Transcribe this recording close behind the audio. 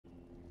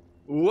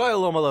Well,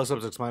 hello, my little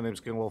subjects. My name is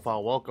King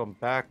Wolfile. Welcome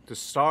back to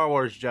Star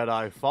Wars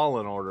Jedi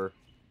Fallen Order.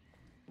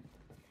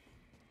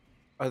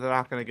 Are they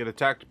not going to get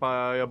attacked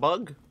by a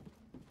bug?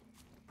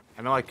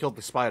 I know I killed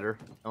the spider,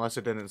 unless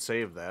it didn't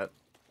save that.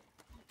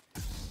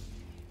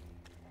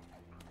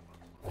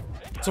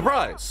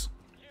 Surprise!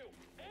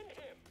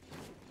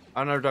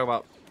 I don't know what you're talking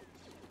about.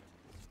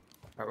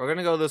 Alright, we're going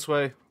to go this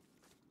way,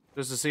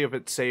 just to see if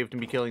it saved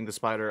me killing the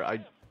spider.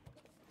 I'm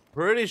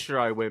pretty sure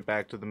I went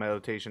back to the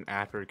meditation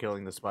after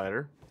killing the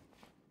spider.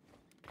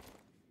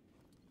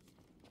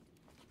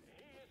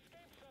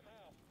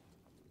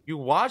 You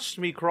watched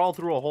me crawl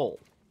through a hole.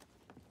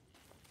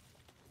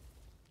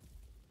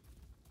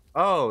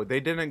 Oh, they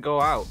didn't go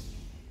out.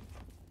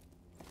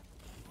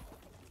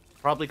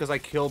 Probably because I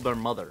killed their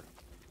mother.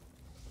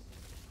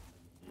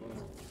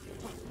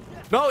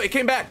 No, it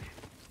came back.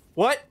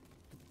 What?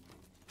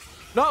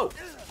 No.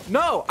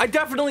 No,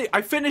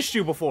 I finished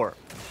you before.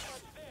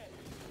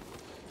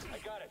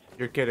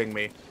 You're kidding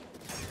me.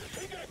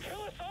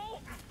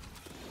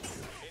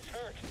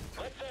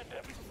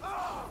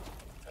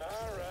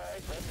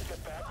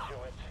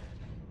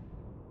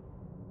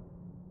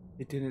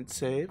 It didn't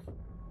save?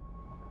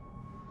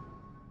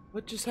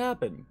 What just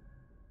happened?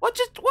 What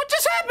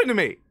just happened to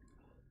me?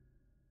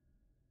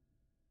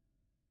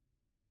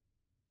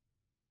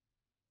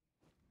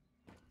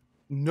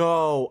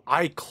 No,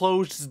 I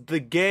closed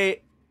the game.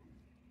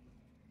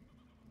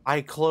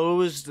 I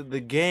closed the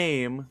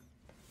game.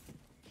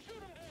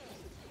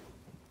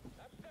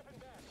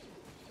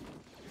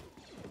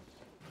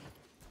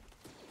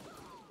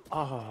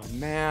 Oh,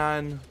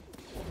 man.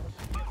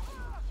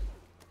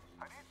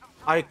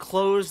 I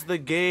closed the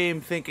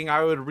game thinking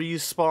I would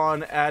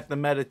respawn at the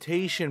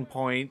meditation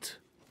point.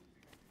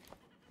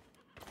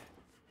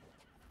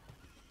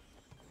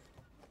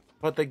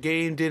 But the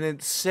game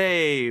didn't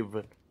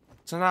save.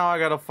 So now I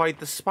gotta fight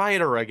the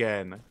spider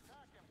again.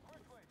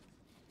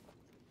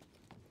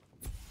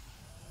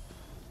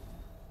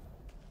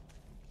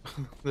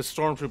 The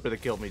stormtrooper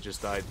that killed me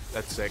just died.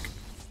 That's sick.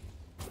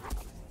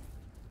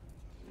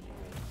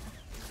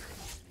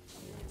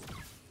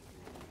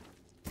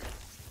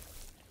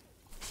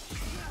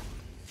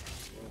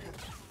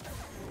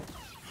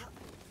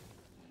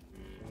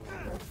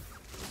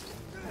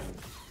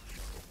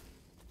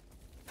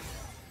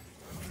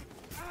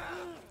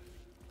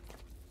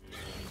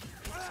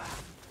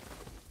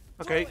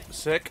 Okay,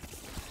 sick.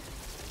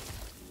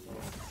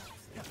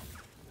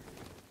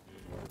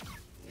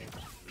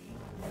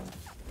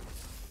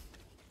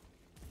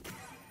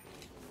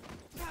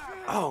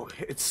 Oh,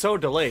 it's so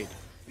delayed.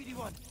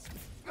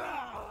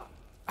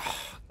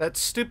 That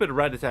stupid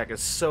red attack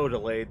is so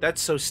delayed.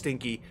 That's so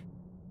stinky.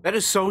 That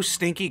is so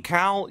stinky,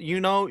 Cal. You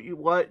know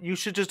what? You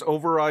should just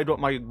override what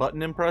my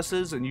button impress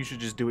is, and you should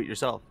just do it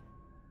yourself.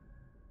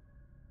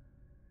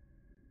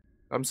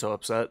 I'm so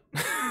upset.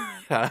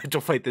 I have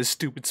to fight this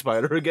stupid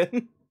spider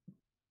again.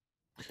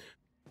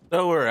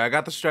 Don't worry, I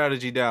got the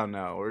strategy down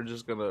now. We're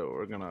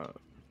gonna...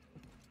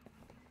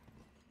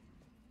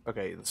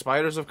 Okay, the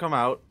spiders have come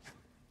out.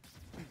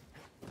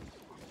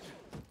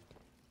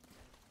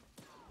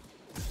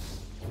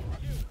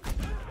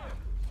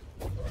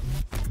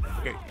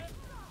 Okay.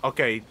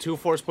 Okay, 2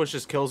 force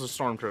pushes kills a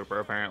stormtrooper,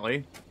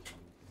 apparently.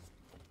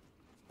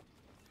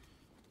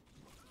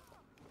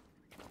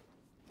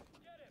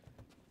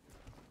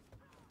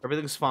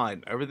 Everything's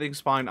fine.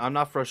 Everything's fine. I'm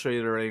not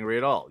frustrated or angry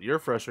at all. You're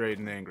frustrated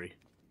and angry.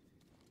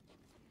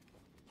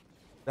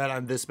 That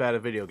I'm this bad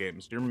at video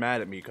games. You're mad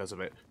at me because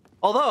of it.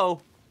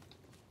 Although,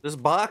 this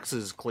box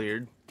is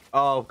cleared.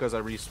 Oh, because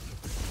I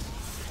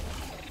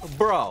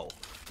Bro.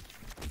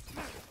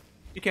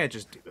 You can't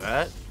just do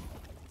that.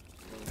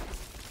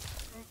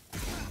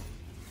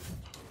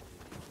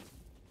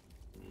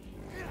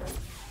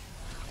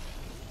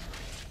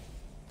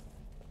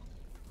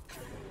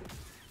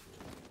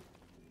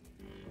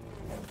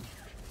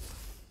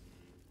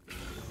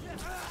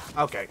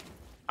 Okay,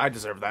 I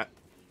deserve that.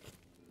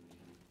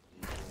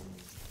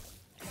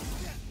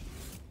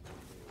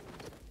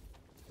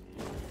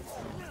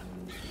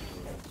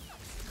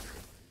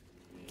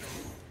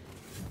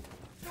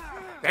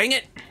 Dang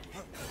it!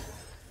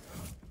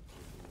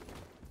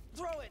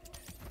 Throw it.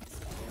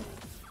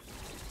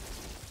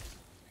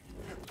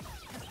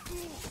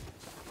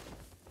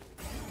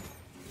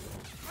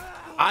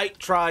 I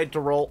tried to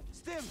roll.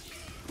 Stim.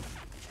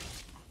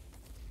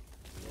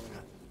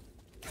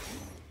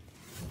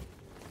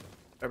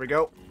 There we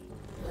go.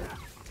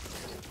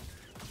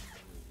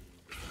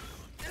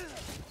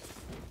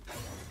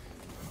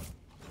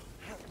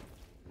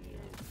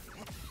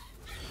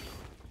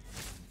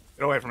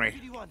 Get away from me.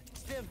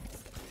 Stim.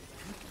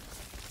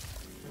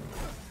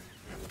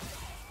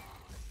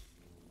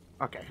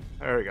 Okay,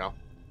 there we go.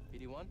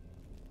 PD1.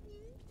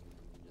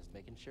 Just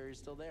making sure you're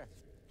still there.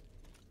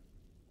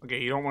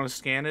 Okay, you don't want to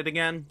scan it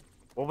again?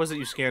 What was it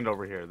you scanned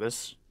over here?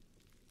 This?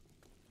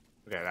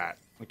 Okay, that.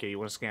 Okay, you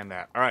want to scan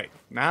that. Alright,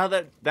 now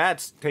that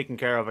that's taken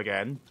care of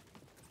again,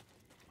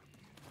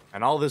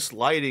 and all this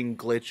lighting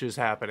glitch is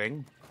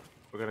happening,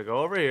 we're gonna go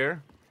over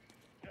here.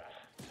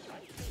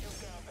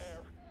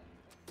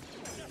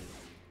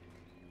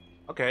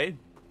 Okay.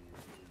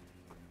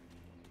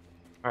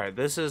 Alright,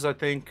 this is, I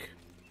think,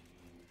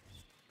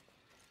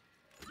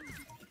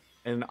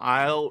 an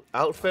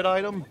outfit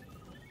item.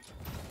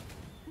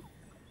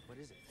 What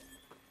is it?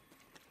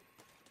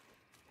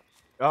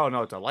 Oh,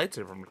 no, it's a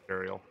lightsaber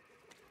material.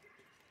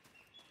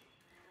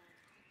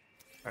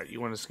 Alright,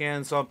 you want to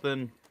scan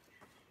something?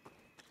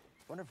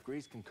 Wonder if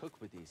Grease can cook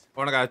with these.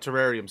 Oh, and I got a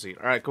terrarium seed.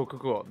 Alright, cool, cool,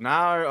 cool.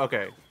 Now,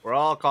 okay, we're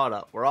all caught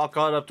up. We're all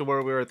caught up to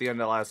where we were at the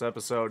end of last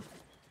episode.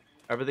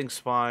 Everything's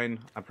fine.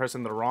 I'm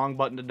pressing the wrong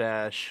button to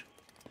dash.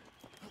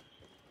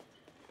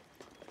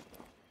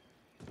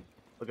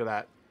 Look at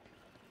that.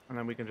 And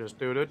then we can just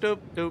do doop, doop,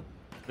 doop,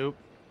 doop,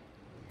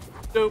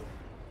 doop.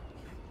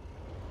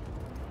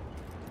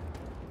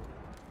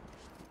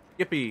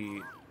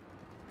 Yippee.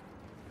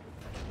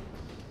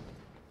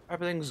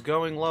 Everything's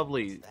going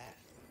lovely. What's that?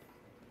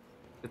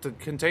 It's a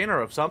container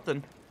of something.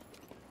 I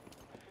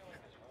feel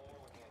like this war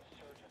with the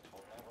insurgents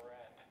will never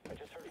end. I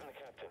just heard from the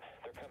captain.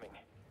 They're coming.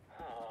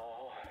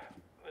 Oh,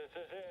 this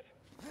is it.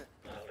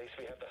 At least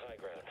we have the high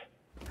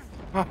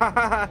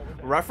ground.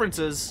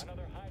 References.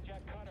 Another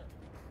hijacked cutter.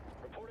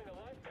 Reporting a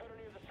live cutter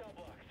near the cell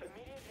blocks.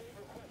 Immediate aid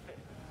requested.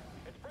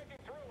 It's breaking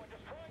through and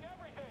destroying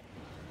everything.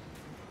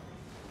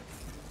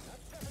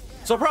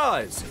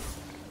 Surprise!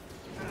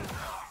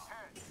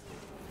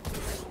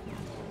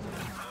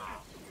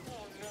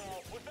 Oh no.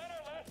 Was that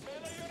our last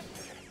melee unit?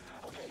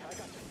 Okay, I got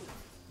this.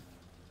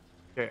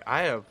 Okay,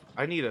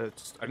 I need a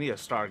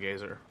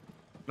stargazer.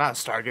 Not a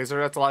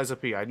stargazer, that's Eliza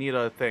P. I need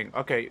a thing.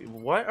 Okay,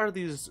 what are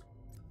these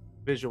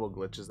visual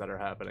glitches that are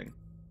happening?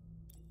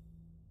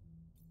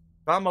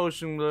 Not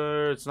motion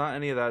blur, it's not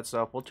any of that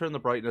stuff. We'll turn the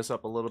brightness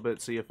up a little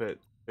bit, see if it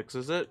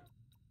fixes it.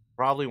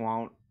 Probably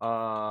won't.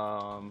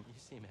 You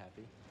seem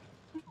happy.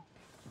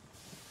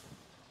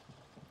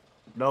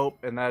 Nope,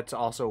 and that's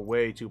also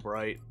way too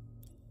bright.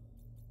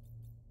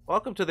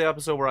 Welcome to the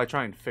episode where I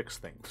try and fix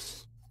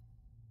things.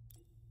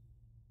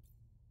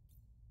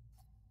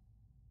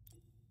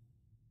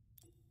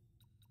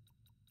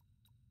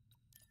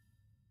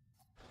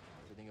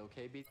 Everything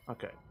okay, B?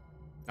 Okay.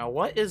 Now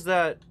what is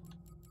that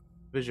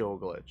visual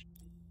glitch?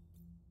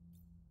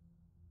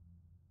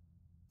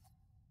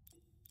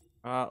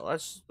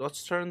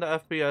 Let's turn the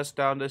FPS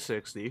down to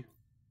 60.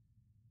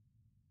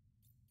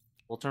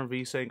 We'll turn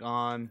VSync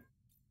on.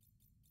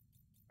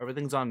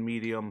 Everything's on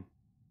medium.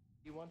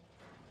 You won?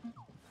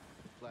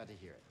 Glad to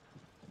hear it.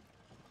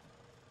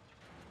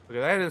 Okay,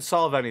 that didn't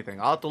solve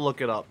anything. I'll have to look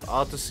it up.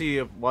 I'll have to see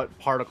what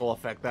particle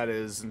effect that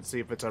is and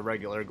see if it's a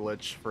regular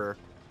glitch for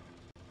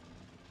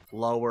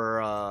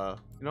lower,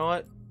 you know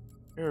what?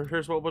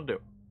 Here's what we'll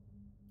do.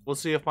 We'll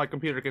see if my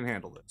computer can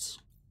handle this.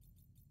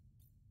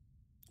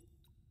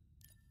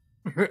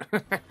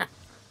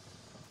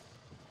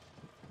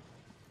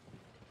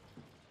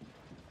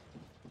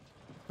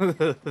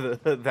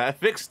 That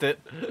fixed it.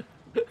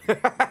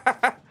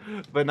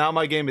 But now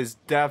my game is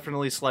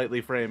definitely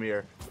slightly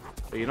framier.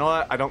 But you know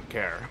what? I don't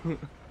care.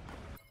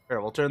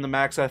 Here, we'll turn the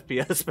max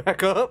FPS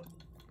back up.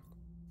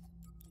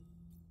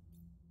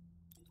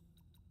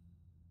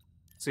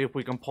 See if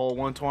we can pull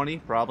 120.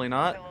 Probably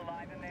not. Still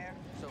alive in there?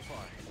 So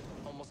far,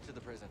 almost to the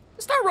prison.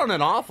 It's not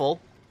running awful.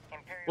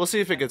 Imperial We'll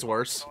see if it gets defenses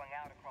worse. going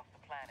out across the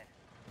planet.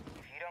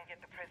 If you don't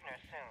get the prisoners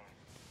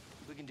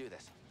soon, We can do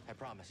this. I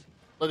promise.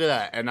 Look at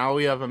that. And now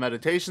we have a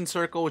meditation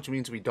circle, which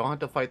means we don't have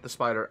to fight the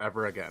spider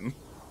ever again.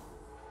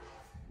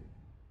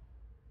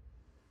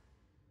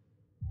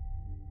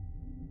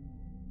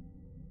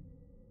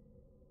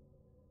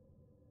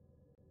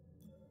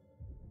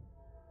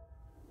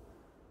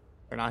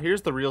 And now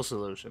here's the real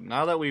solution.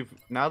 Now that we've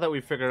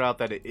figured out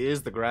that it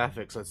is the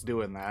graphics that's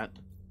doing that.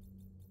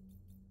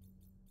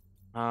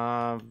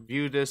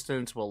 View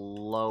distance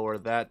will lower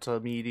that to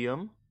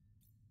medium.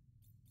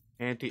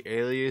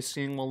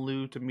 Anti-aliasing will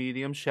move to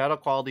medium. Shadow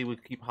quality will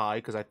keep high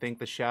because I think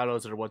the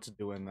shadows are what's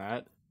doing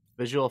that.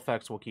 Visual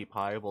effects will keep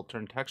high. We'll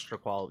turn texture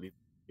quality to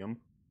medium.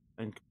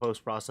 And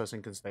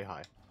post-processing can stay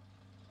high.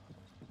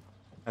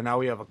 And now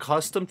we have a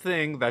custom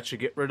thing that should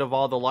get rid of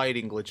all the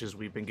lighting glitches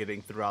we've been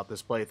getting throughout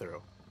this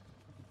playthrough.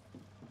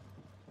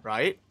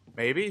 Right?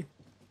 Maybe?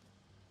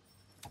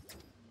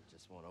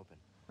 Just won't open.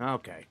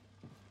 Okay.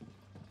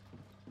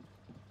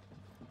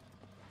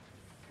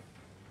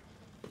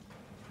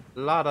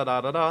 La da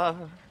da da da. A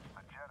Jedi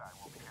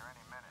will be here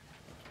any minute.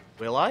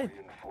 Will I?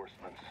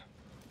 Reinforcements.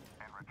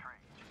 In retreat.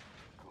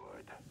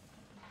 Good.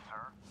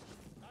 Sir?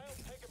 I'll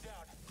take him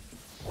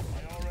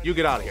down. You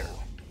get out of here.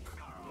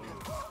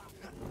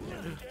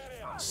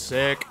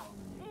 Sick.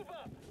 Move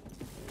up.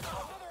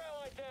 Another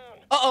ally down.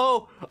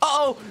 Uh-oh!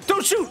 Uh-oh!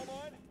 Don't shoot! Come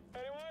on.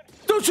 Anyone?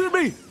 Don't shoot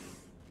me!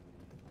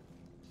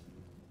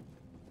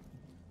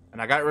 And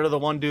I got rid of the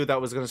one dude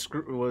that was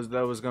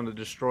gonna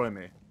destroy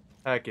me.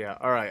 Heck yeah.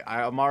 Alright,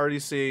 I'm already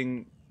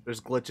seeing there's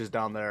glitches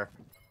down there.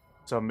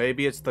 So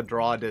maybe it's the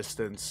draw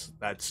distance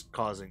that's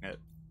causing it.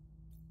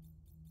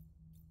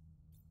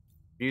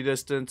 View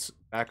distance,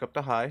 back up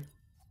to high.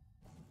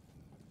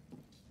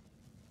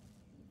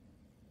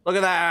 Look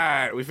at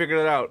that! We figured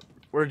it out.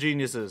 We're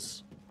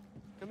geniuses.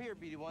 Come here,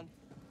 BD1.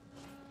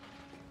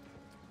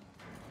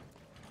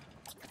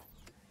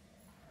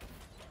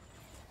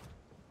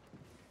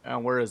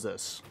 And where is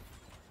this?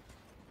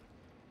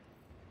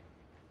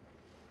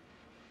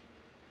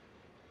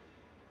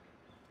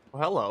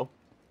 Well, hello.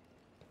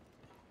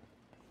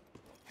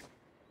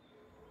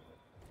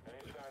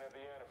 Any sign of the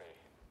enemy?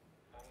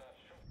 I'm not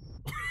sure.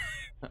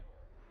 Something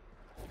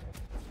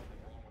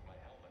wrong with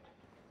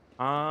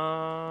my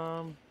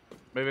helmet.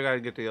 Maybe I gotta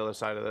get to the other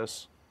side of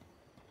this.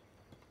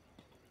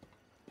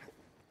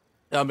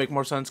 That'll make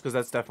more sense because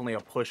that's definitely a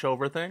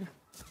pushover thing.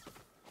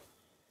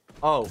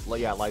 Oh,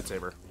 yeah,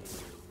 lightsaber.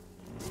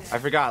 I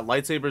forgot,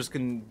 lightsabers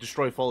can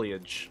destroy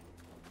foliage.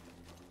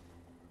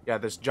 Yeah,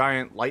 this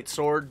giant light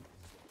sword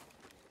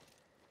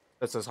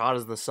that's as hot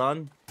as the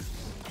sun.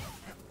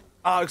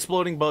 Ah,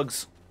 exploding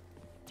bugs.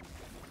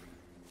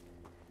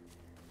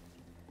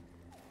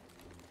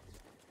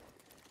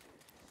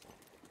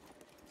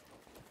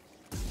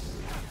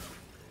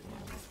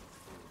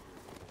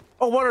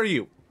 Oh, what are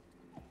you?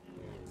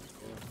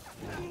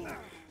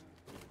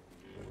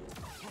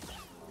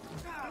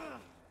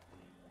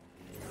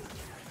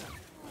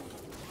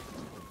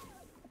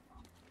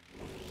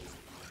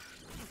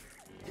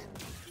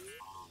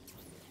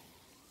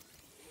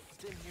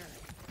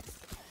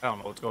 I don't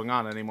know what's going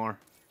on anymore.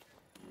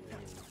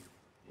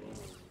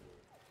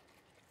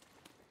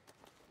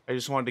 I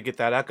just wanted to get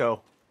that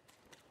echo.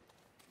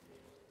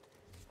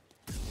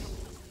 I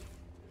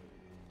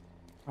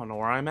don't know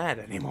where I'm at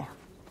anymore.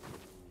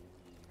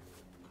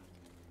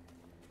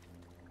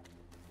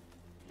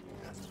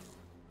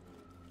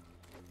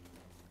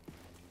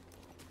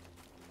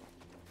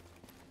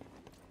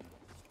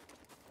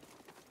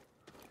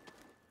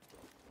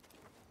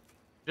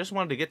 Just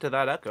wanted to get to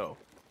that echo.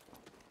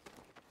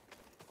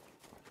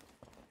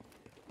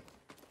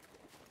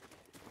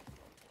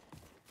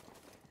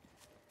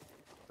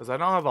 Because I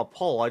don't have a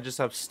pull, I just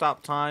have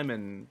stop time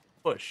and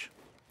push.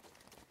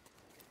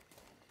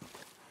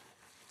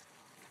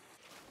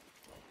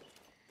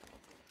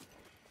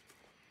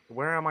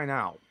 Where am I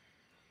now?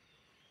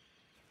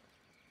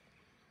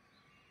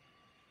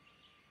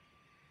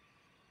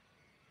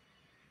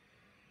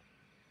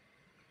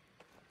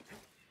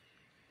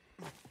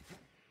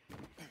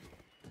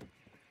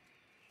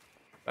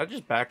 Did I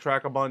just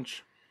backtrack a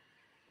bunch?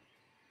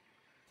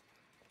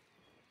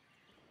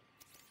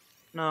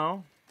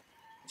 No.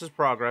 This is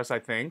progress, I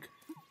think.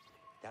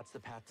 That's the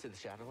path to the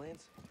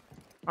Shadowlands?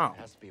 Oh.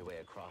 There has to be a way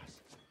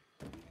across.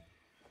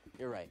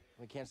 You're right.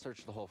 We can't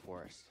search the whole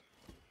forest.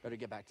 Better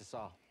get back to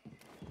Saw.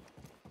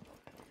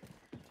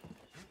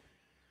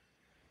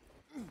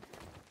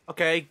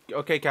 Okay,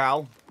 okay,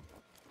 Cal.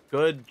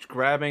 Good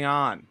grabbing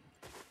on.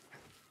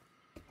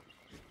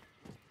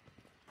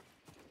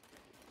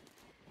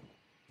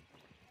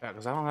 Yeah,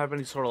 because I don't have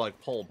any sort of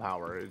like pull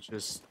power. It's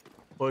just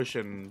push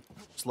and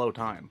slow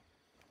time.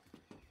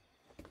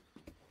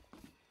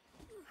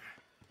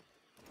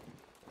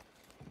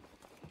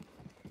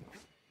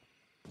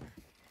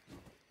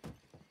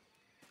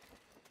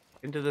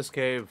 Into this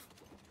cave.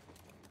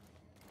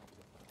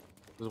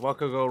 Because what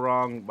could go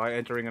wrong by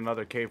entering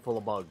another cave full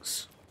of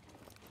bugs?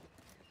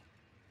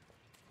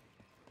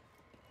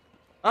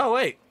 Oh,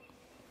 wait.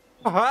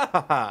 Ha ha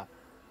ha ha.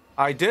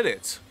 I did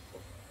it.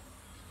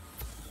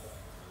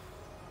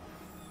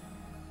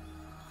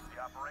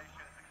 The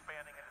operation is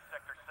expanding into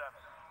Sector 7.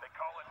 They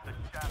call it the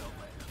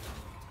Shadowlands.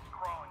 It's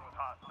crawling with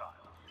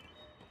hostiles.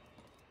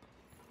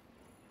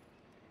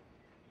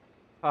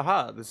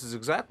 Haha, this is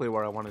exactly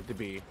where I wanted to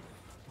be.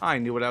 I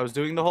knew what I was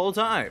doing the whole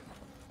time.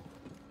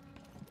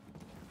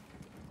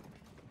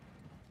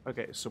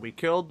 Okay, so we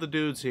killed the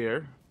dudes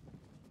here.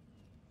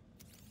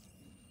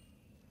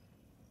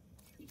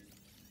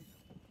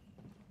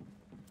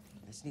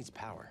 This needs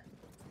power.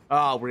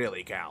 Oh,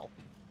 really, Cal?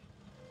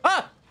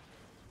 Ah!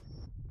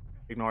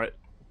 Ignore it.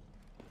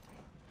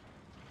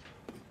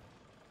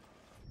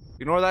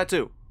 Ignore that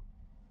too.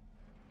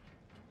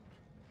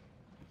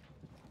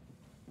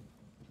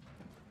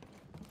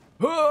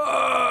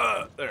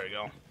 Ah! There we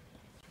go.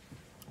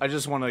 I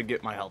just want to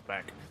get my health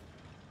back.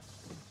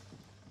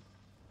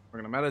 We're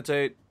gonna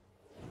meditate.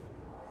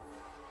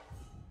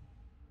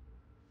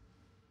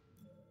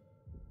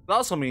 It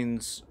also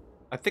means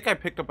I think I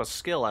picked up a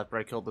skill after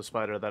I killed the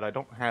spider that I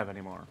don't have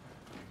anymore.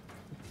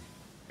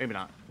 Maybe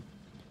not.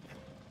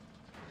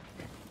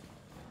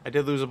 I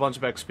did lose a bunch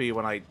of XP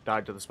when I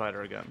died to the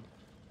spider again.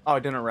 Oh, I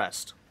didn't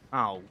rest.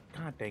 Oh,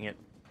 god dang it.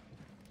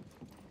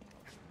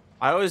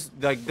 I always,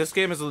 like, this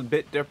game is a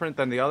bit different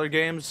than the other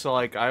games, so,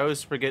 like, I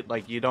always forget,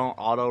 like, you don't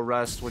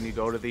auto-rest when you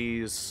go to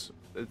these.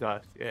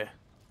 Yeah.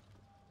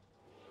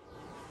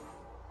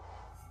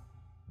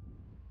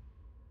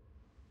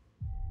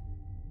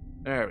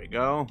 There we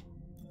go.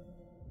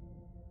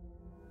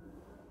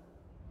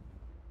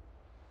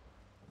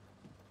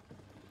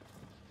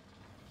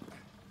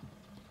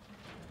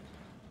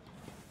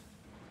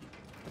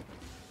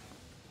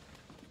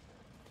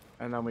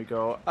 And then we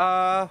go,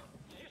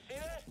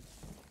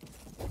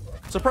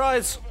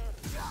 surprise!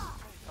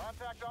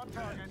 Contact on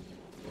target.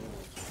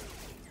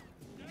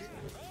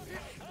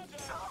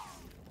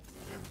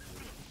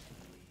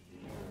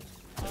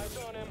 Eyes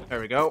on him.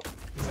 There we go.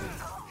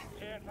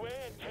 Can't win,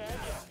 can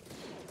ya?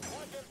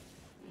 Watch him.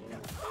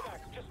 Stay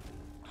back. Just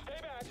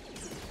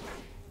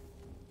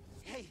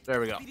There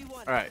we go.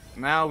 Alright,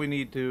 now we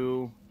need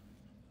to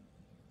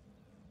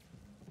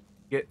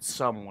get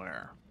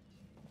somewhere.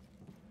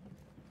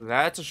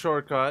 That's a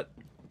shortcut.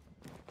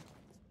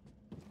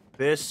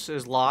 This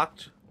is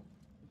locked.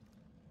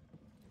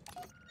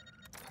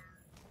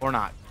 Or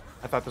not.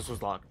 I thought this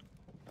was locked.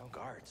 No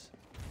guards.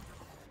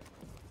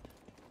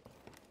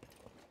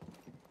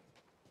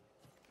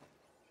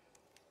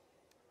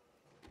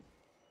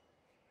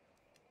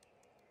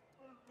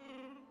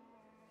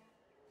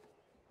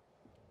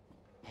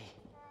 Hey,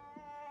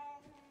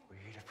 we're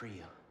here to free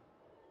you.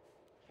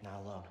 You're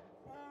not alone.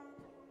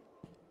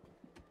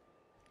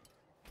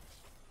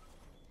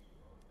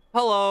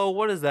 Hello,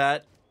 what is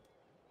that?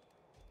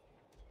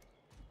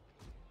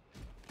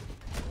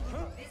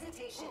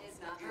 Visitation is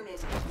not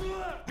permitted.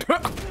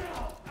 Approach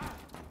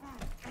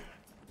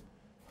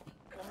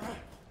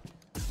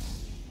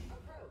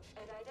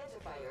and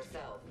identify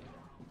yourself.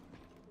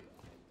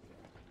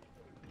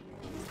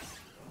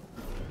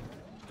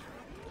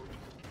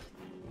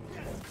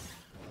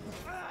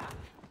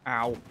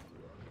 Ow.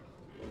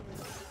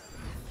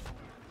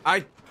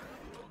 I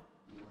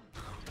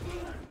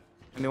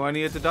knew I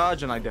needed to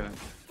dodge and I didn't.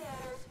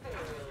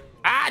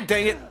 Ah,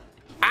 dang it!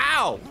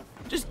 Ow!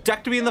 Just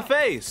decked me in the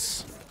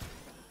face!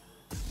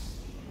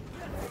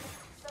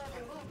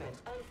 Sudden movement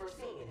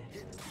unforeseen.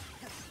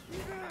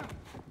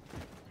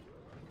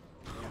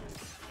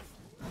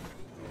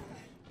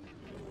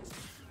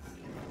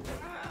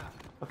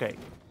 Okay.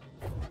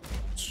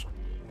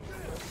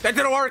 That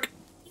didn't work!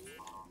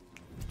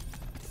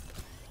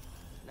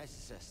 Nice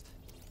assist.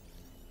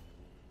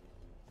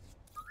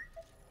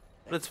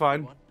 But it's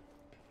fine.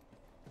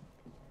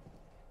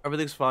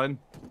 Everything's fine.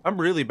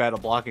 I'm really bad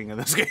at blocking in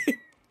this game.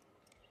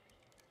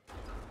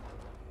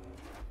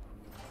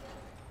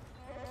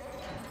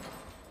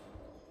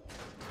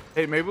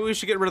 Hey, maybe we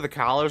should get rid of the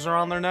collars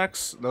around their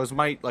necks. Those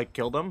might, like,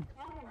 kill them.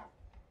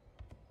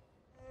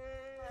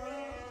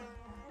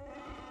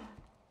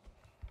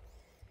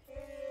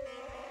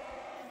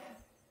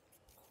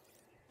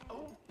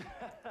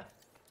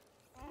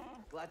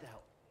 Glad to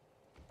help.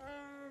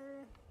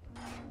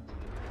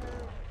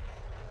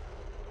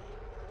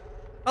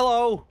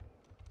 Hello!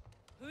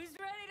 Who's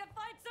ready to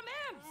fight some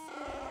imps?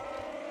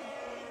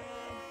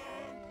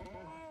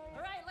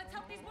 All right, let's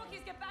help these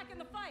Wookiees get back in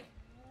the fight.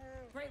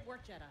 Great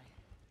work, Jedi.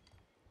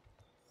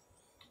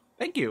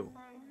 Thank you.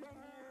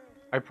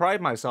 I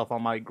pride myself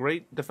on my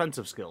great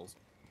defensive skills.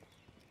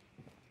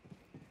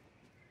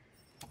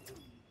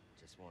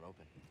 Just won't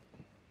open.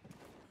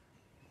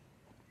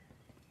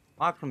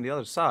 Locked from the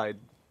other side.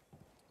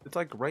 It's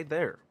like right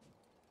there.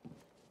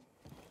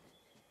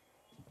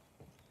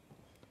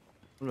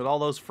 Look at all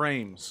those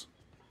frames.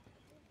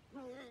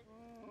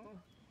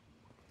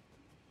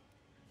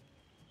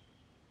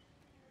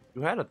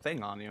 You had a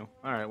thing on you.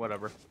 Alright,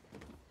 whatever.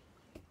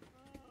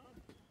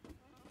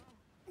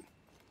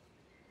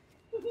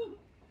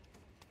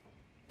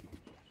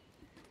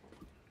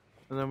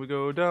 And then we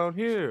go down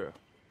here.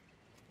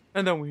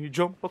 And then we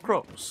jump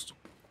across.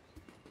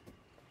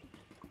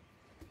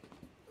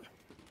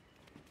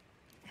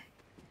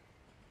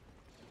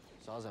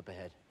 Saw's up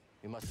ahead.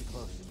 We must be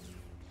close.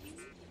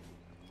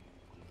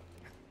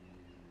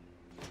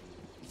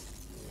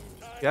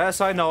 Yes,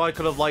 I know I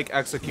could have, like,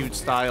 execute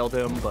styled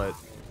him, but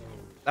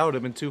that would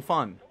have been too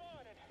fun.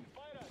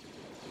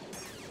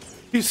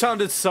 He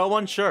sounded so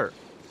unsure.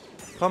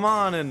 Come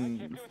on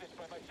and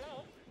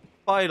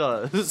fight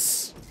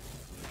us.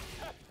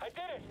 I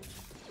did it!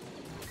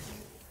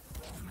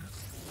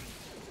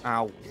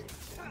 Ow.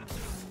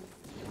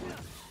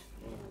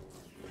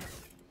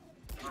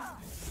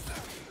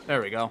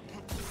 There we go.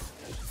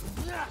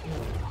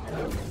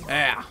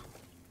 Yeah.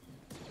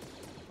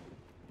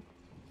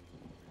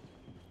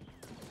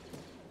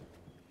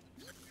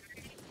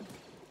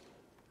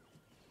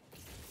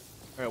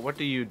 Alright, what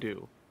do?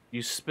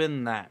 You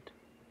spin that.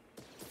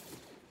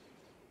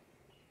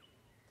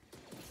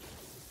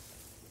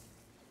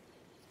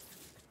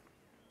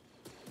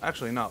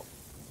 Actually, no.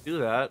 Do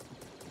that.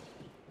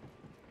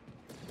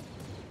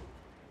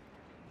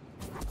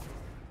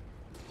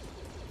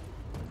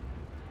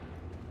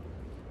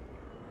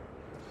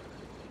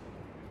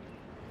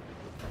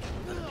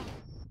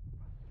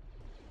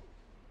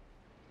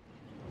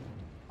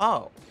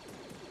 Oh.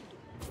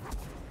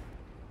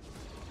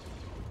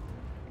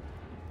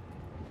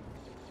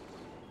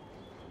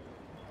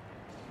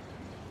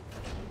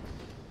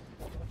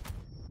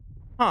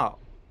 Huh.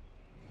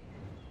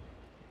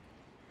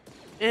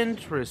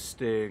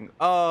 Interesting.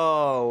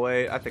 Oh,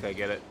 wait. I think I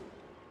get it.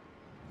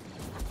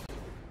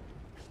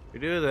 We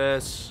do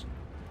this.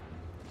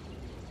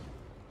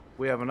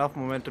 We have enough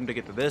momentum to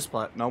get to this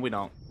plat. No, we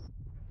don't.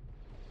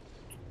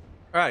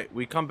 Alright,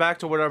 we come back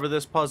to whatever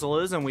this puzzle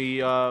is and we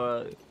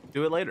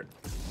do it later.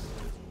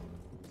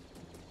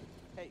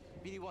 Hey,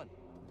 BD1.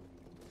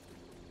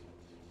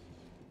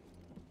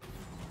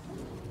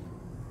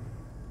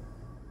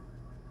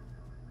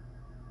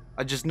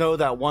 I just know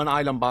that one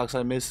item box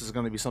I missed is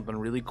going to be something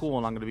really cool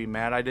and I'm going to be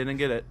mad I didn't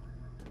get it.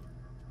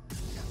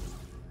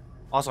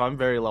 Also, I'm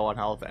very low on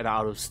health and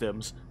out of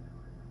stims.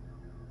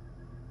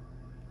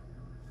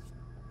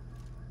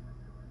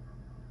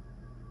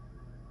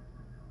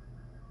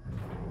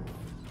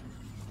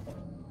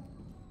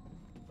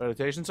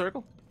 Meditation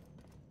circle?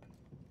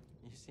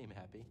 You seem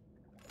happy.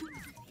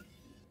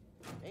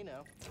 Hey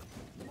now.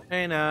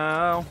 Hey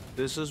now,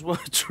 this is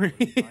what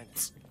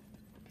dreams.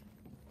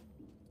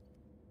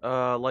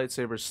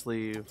 Lightsaber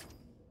sleeve.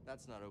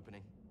 That's not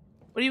opening.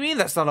 What do you mean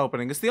that's not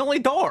opening? It's the only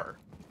door.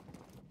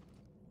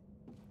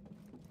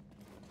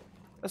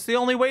 That's the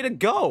only way to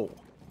go.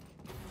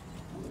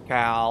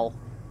 Cal.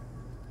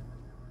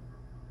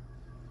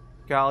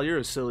 Cal, you're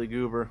a silly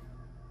goober.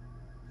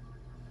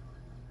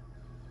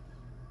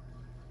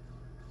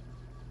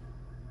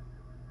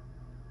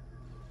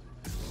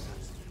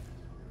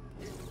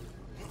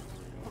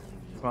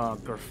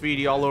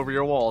 Graffiti all over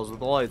your walls with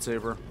a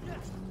lightsaber.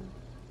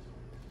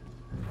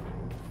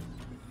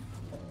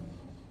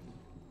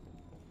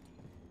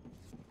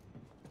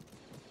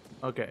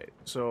 Okay,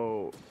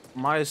 so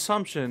my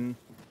assumption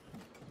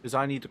is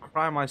I need to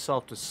cry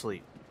myself to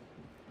sleep.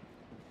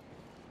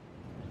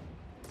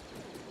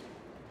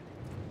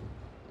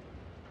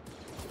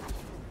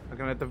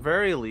 Okay, at the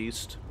very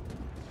least.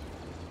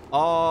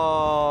 Oh,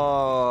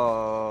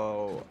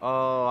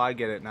 I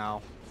get it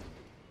now.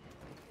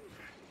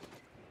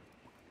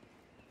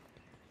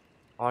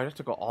 Oh, I have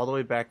to go all the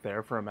way back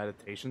there for a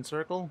meditation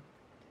circle?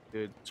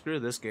 Dude, screw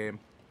this game.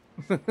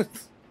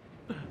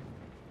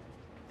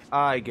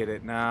 I get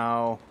it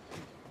now.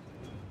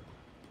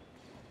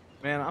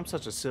 Man, I'm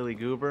such a silly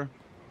goober.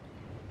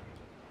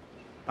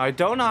 I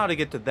don't know how to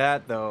get to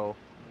that, though.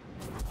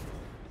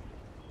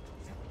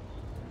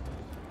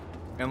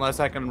 Unless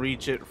I can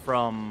reach it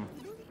from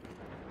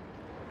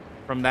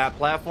that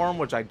platform,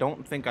 which I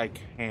don't think I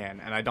can.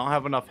 And I don't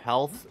have enough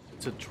health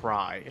to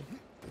try.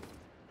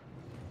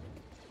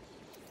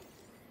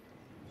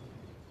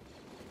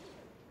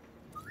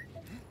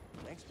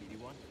 Thanks,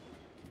 BD1.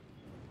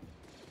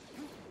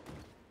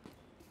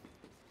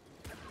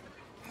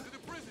 To the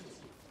prisons!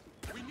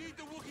 We need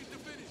the Wookiees to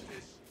finish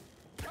this!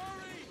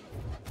 Hurry!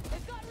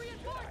 They've got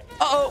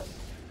reinforcements! Uh-oh!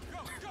 Go!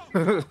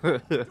 Doors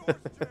jammed!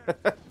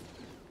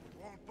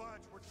 Won't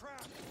budge, we're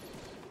trapped!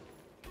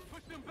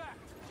 Push them back!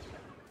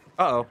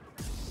 Uh-oh.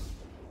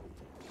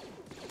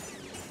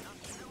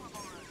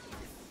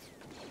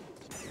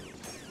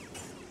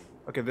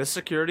 Okay, this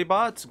security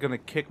bot's gonna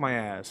kick my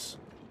ass.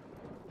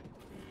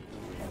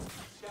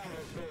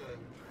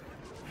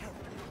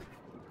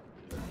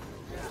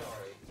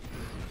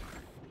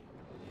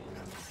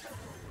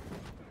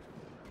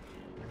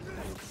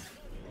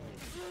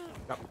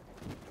 Yep.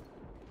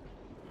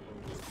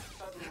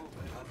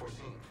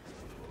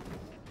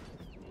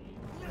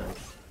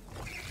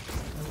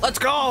 Let's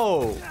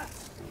go!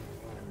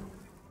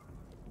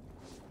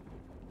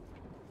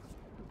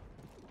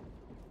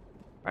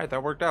 Alright,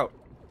 that worked out.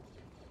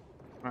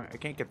 Alright, I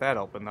can't get that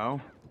open, though.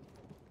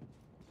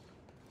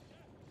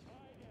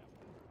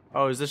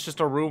 Oh, is this just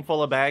a room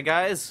full of bad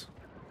guys?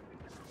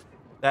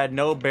 That had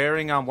no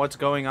bearing on what's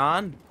going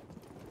on?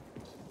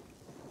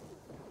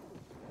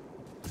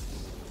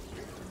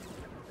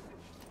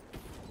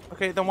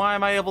 Okay, then why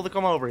am I able to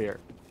come over here?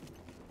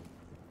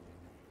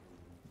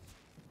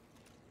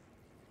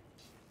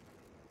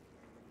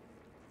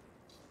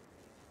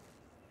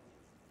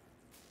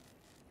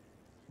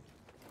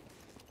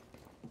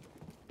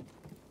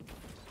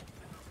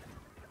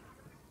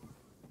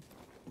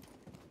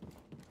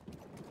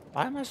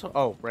 Why am I so...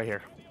 Oh, right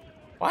here.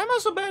 Why am I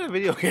so bad at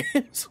video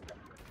games?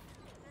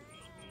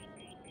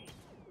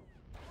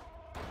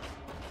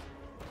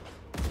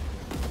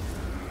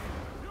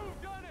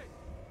 You've done it!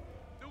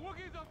 The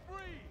Wookiees are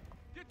free!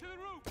 Get to the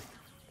roof!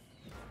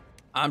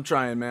 I'm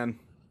trying, man.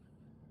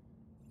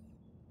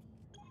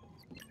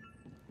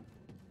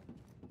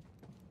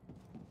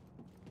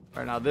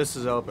 Right now, this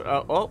is open.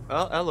 Oh,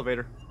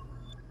 elevator.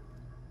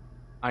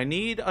 I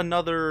need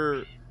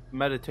another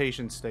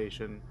meditation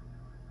station.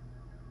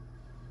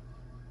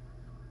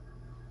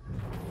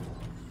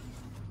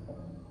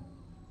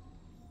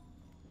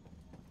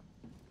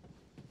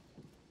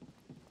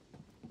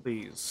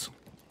 Please.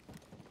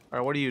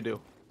 Alright, what do you do?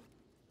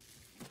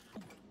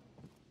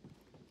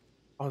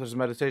 Oh, there's a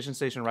meditation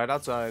station right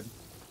outside.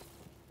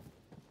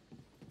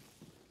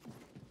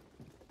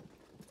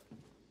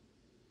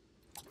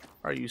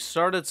 Alright, you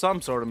started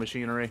some sort of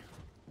machinery.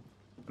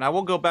 And I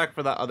will go back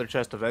for that other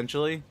chest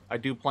eventually. I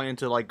do plan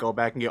to, like, go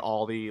back and get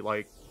all the,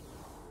 like,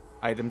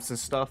 items and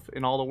stuff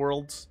in all the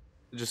worlds.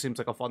 It just seems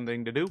like a fun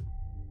thing to do.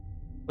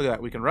 Look at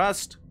that, we can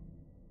rest.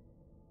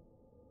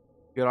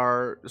 Get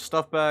our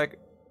stuff back.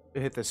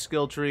 Hit the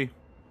skill tree.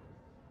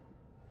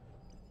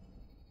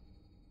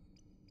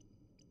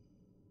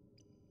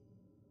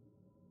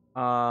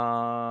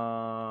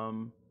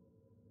 Um.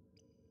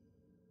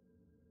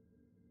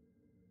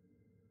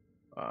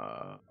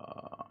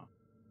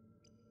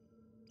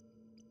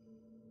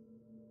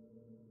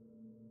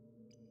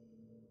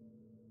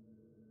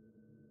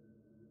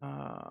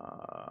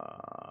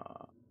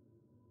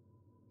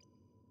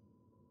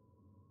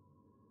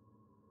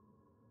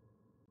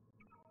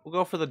 We'll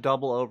go for the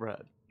double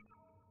overhead.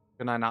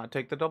 Can I not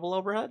take the double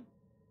overhead?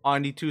 Oh, I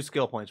need 2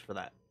 skill points for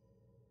that.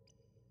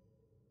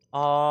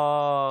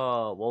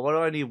 Oh, well, what do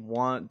I need?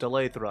 1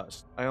 delay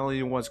thrust. I only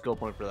need 1 skill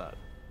point for that.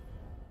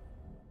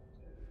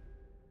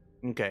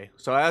 Okay,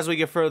 so as we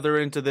get further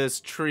into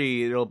this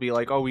tree, it'll be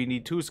like, oh, we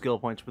need 2 skill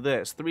points for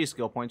this, 3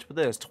 skill points for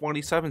this,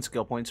 27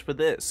 skill points for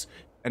this.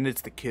 And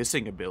it's the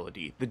kissing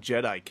ability, the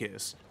Jedi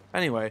kiss.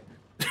 Anyway,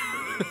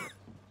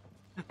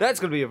 that's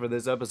going to be it for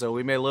this episode.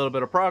 We made a little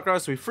bit of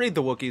progress. We freed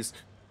the Wookiees.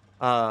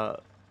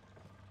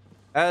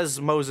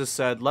 As Moses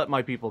said, let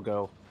my people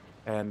go.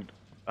 And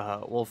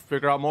we'll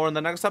figure out more in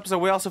the next episode.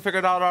 We also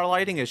figured out our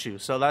lighting issue,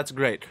 so that's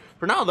great.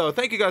 For now, though,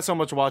 thank you guys so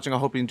much for watching. I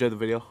hope you enjoyed the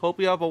video.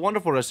 Hope you have a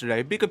wonderful rest of your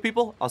day. Be good,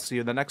 people. I'll see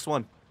you in the next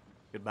one.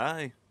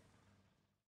 Goodbye.